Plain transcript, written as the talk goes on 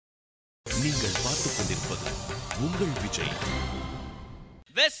நீங்கள் பார்த்துக் கொண்டிருப்பது உங்கள் Vijay.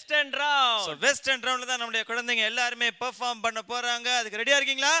 Western round. So western ரவுண்ட்ல தான் நம்மளுடைய குழந்தைங்க எல்லாரும் பெர்ஃபார்ம் பண்ண போறாங்க. அதுக்கு ரெடியா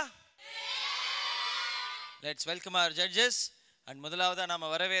இருக்கீங்களா? Let's welcome our judges. and முதலாவதா நாம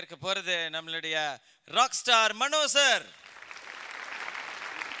வரவேற்க போறது நம்மளுடைய rock star Mano sir.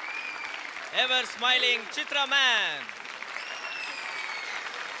 ever smiling Chitra man.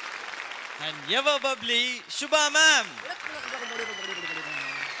 and ever bubbly Shubha ma'am.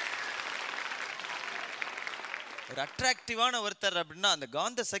 ஒரு அட்ராக்டிவான ஒருத்தர் அப்படின்னா அந்த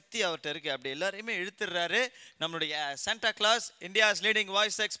காந்த சக்தி அவர்கிட்ட இருக்கு. அப்படி எல்லாரையுமே இழுத்துறாரு நம்மளுடைய Santa Claus, India's leading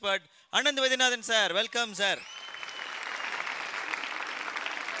voice expert Anand Vaidyanathan sir. Welcome sir.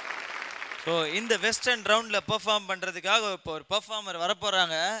 So இந்த வெஸ்டர்ன் ரவுண்ட்ல பெர்ஃபார்ம் பண்றதுக்காக இப்போ ஒரு பெர்ஃபார்மர்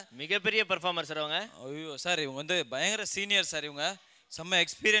வரப்போறாங்க. மிகப்பெரிய பெர்ஃபார்மர் சார் அவங்க. ஐயோ சார், இவங்க வந்து பயங்கர சீனியர் சார். இவங்க செம்ம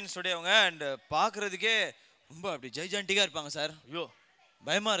எக்ஸ்பீரியன்ஸ் உடையவங்க. அண்ட் பார்க்கறதுக்கே ரொம்ப அப்படி ஜெய்ஜாண்டிக்கா இருப்பாங்க சார். ஐயோ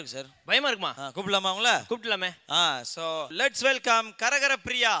பயமா இருக்கு சார். பயமா இருக்குமா? கூப்பிடலாமா அவங்கள? கூப்பிடலாமே. So let's welcome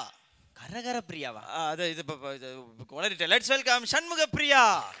Kharaharapriya. கரகரப்பிரியாவா? அது இது வளரிட்டேன். Let's welcome Shanmugapriya.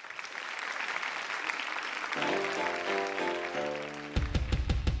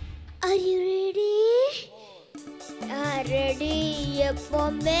 Are you ready? Ready.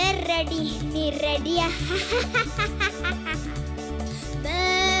 எப்போமே ரெடி. நீ ரெடியா?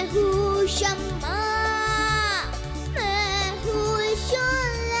 मैं हूँ शम्मा, मैं हूँ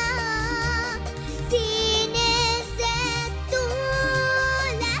शोला, सीने से तू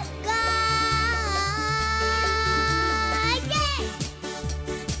लगा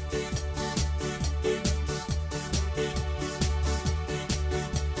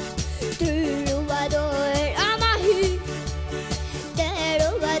Thulluvatho Ilamai,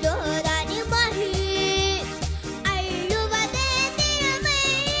 Thulluvatho Ilamai,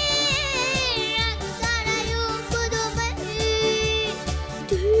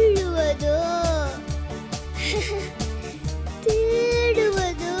 Thulluvatho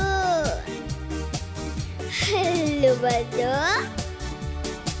Thulluvatho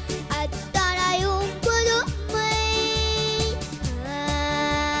அத்தனையும் புதுமை.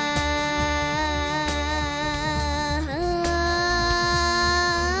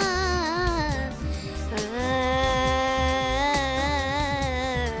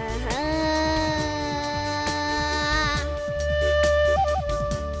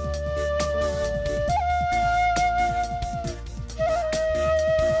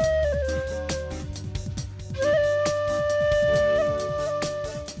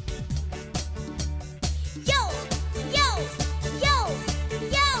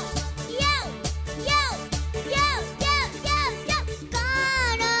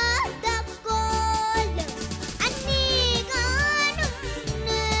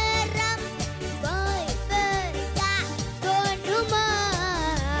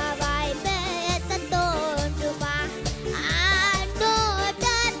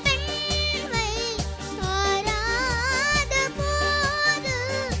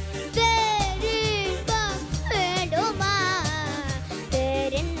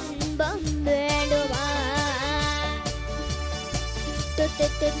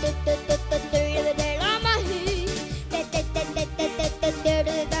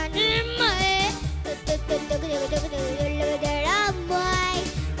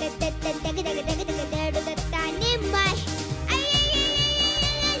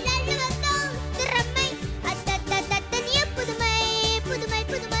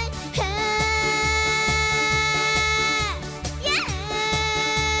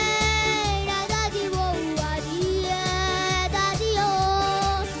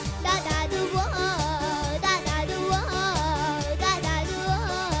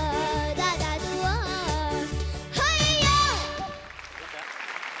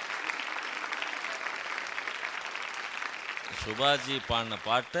 சுபாஜி பாடின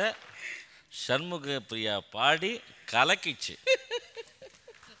பாட்டை ஷண்முகப்பிரியா பாடி கலக்கிச்சு.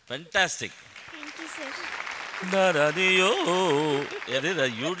 ஃபென்டாஸ்டிக்.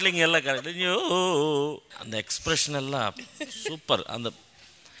 யூட்லிங் எல்லாம் கரெக்டையோ, அந்த எக்ஸ்பிரஷன் எல்லாம் சூப்பர். அந்த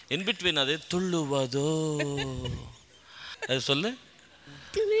இன்பிட்வீன் அது துள்ளுவதோ, அது சொல்லு.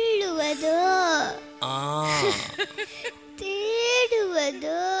 துள்ளுவதோ,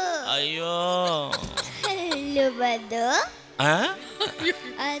 தேடுவதோ, ஐயோ துள்ளுவதோ,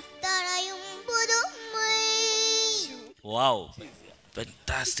 அத்தனையும் புதுமை. Wow,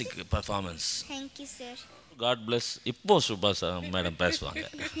 fantastic performance. Thank you sir. God bless. இப்போ சுபா மேடம் பேசுவாங்க.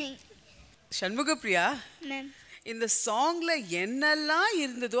 ஷண்முகப்பிரியா மேம், இந்த சாங்ல என்னெல்லாம்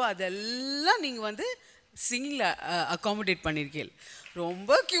இருந்ததோ அதெல்லாம் நீங்க வந்து சிங்கிங்ல அகாமடேட் பண்ணிருக்கீங்க.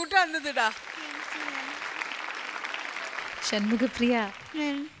 ரொம்ப கியூட்டா இருந்ததுடா. ஷண்முகப்பிரியா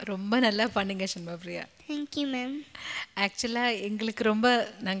மேம் ரொம்ப நல்லா பண்ணுங்க ஷண்முகப்பிரியா. Thank you ma'am. ஆக்சுவலாக எங்களுக்கு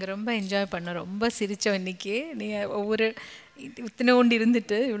நாங்கள் ரொம்ப என்ஜாய் பண்ணோம், ரொம்ப சிரித்தோம் இன்னைக்கு. நீங்கள் ஒவ்வொரு இத்தனோண்டு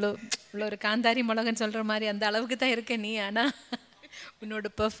இருந்துட்டு இவ்வளோ ஒரு காந்தாரி மிளகன்னு சொல்கிற மாதிரி அந்த அளவுக்கு தான் இருக்க நீ. ஆனால் உன்னோட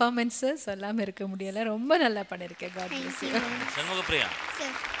பெர்ஃபார்மன்ஸை சொல்லாமல் இருக்க முடியலை. ரொம்ப நல்லா பண்ணியிருக்கேன். God bless you. Shanmugapriya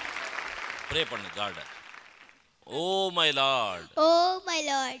sir. Pray பண்ணு God. Oh my lord, oh my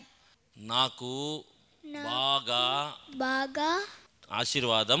lord, నాకు బాగా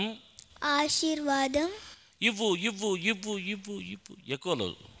ఆశీర్వాదం ఇవ్వు ఇవ్వు ఇవ్వు ఇవ్వు ఇవ్వు ఎక్కువలో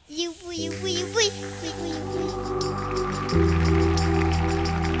ఇవ్వు.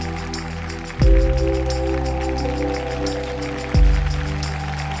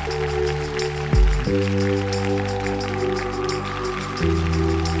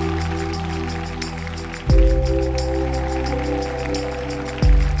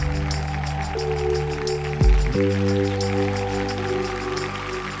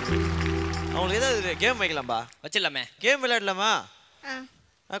 அவங்களுக்கு ஏதாவது கேம் வைக்கலாம்பா? வச்சிடலாமே. கேம் விளையாடலாமா?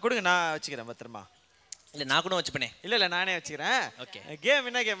 கொடுங்க, நான் வச்சுக்கிறேன் பத்திரமா. இல்லை நான் கூட வச்சுப்பனே. இல்லை நானே வச்சுக்கிறேன். ஓகே. கேம்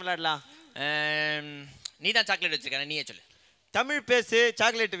என்ன கேம் விளையாடலாம்? நீ தான் சாக்லேட் வச்சிருக்க, நீயே சொல்லு. தமிழ் பேசு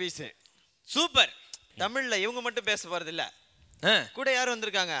சாக்லேட் வீசு. சூப்பர். தமிழ்ல இவங்க மட்டும் பேச போறது இல்ல, கூட யாரும்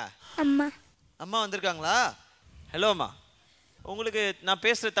வந்திருக்காங்க? அம்மா. அம்மா வந்திருக்காங்களா? ஹலோ அம்மா, உங்களுக்கு நான்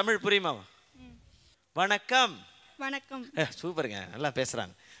பேசுற தமிழ் புரியுமா? வணக்கம். வணக்கம். சூப்பருங்க, நல்லா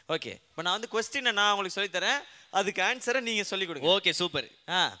பேசுறாங்க. ஓகே, இப்போ நான் வந்து கொஸ்டினை நான் உங்களுக்கு சொல்லித்தரேன், அதுக்கு ஆன்சரை நீங்க சொல்லி கொடுங்க. Okay super.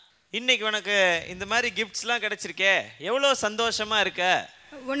 இன்னைக்கு உனக்கு இந்த மாதிரி கிஃப்ட்ஸ்லாம் கிடைச்சிருக்கே, எவ்வளோ சந்தோஷமா இருக்க?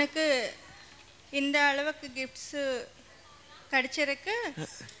 உனக்கு இந்த அளவுக்கு கிஃப்ட்ஸ் கிடைச்சிருக்கு,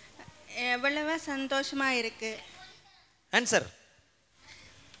 எவ்வளவு சந்தோஷமா இருக்கு? ஆன்சர்.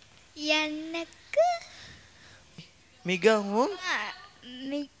 எனக்கு மிகவும்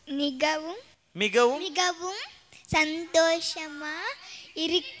மிகவும் மிகவும் மிகவும் சந்தோஷமா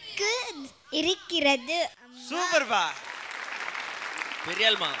இருக்கிறது. சூப்பர்பா,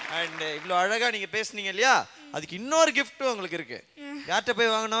 பெரியால்மா. அண்ட் இவ்வளோ அழகா நீங்க பேசுனீங்க இல்லையா, அதுக்கு இன்னொரு கிஃப்ட்டும் உங்களுக்கு இருக்கு. யார்கிட்ட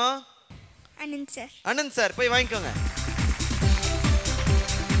போய் வாங்கணும்? அனந்த் சார். அனந்த் சார் போய் வாங்கிக்கோங்க.